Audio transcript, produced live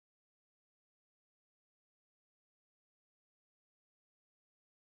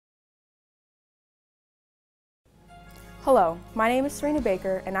Hello, my name is Serena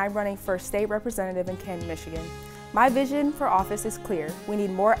Baker and I'm running for state representative in Canton, Michigan. My vision for office is clear. We need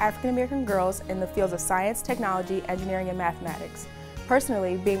more African American girls in the fields of science, technology, engineering, and mathematics.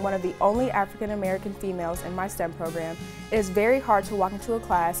 Personally, being one of the only African American females in my STEM program, it is very hard to walk into a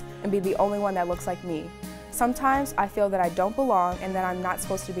class and be the only one that looks like me. Sometimes I feel that I don't belong and that I'm not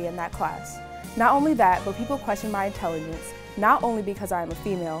supposed to be in that class. Not only that, but people question my intelligence, not only because I am a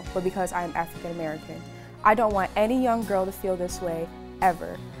female, but because I am African American. I don't want any young girl to feel this way,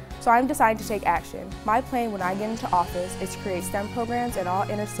 ever. So I'm deciding to take action. My plan when I get into office is to create STEM programs in all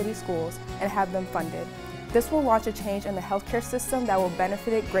inner city schools and have them funded. This will launch a change in the healthcare system that will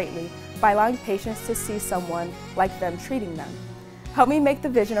benefit it greatly by allowing patients to see someone like them treating them. Help me make the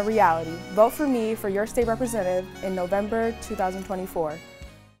vision a reality. Vote for me for your state representative in November 2024.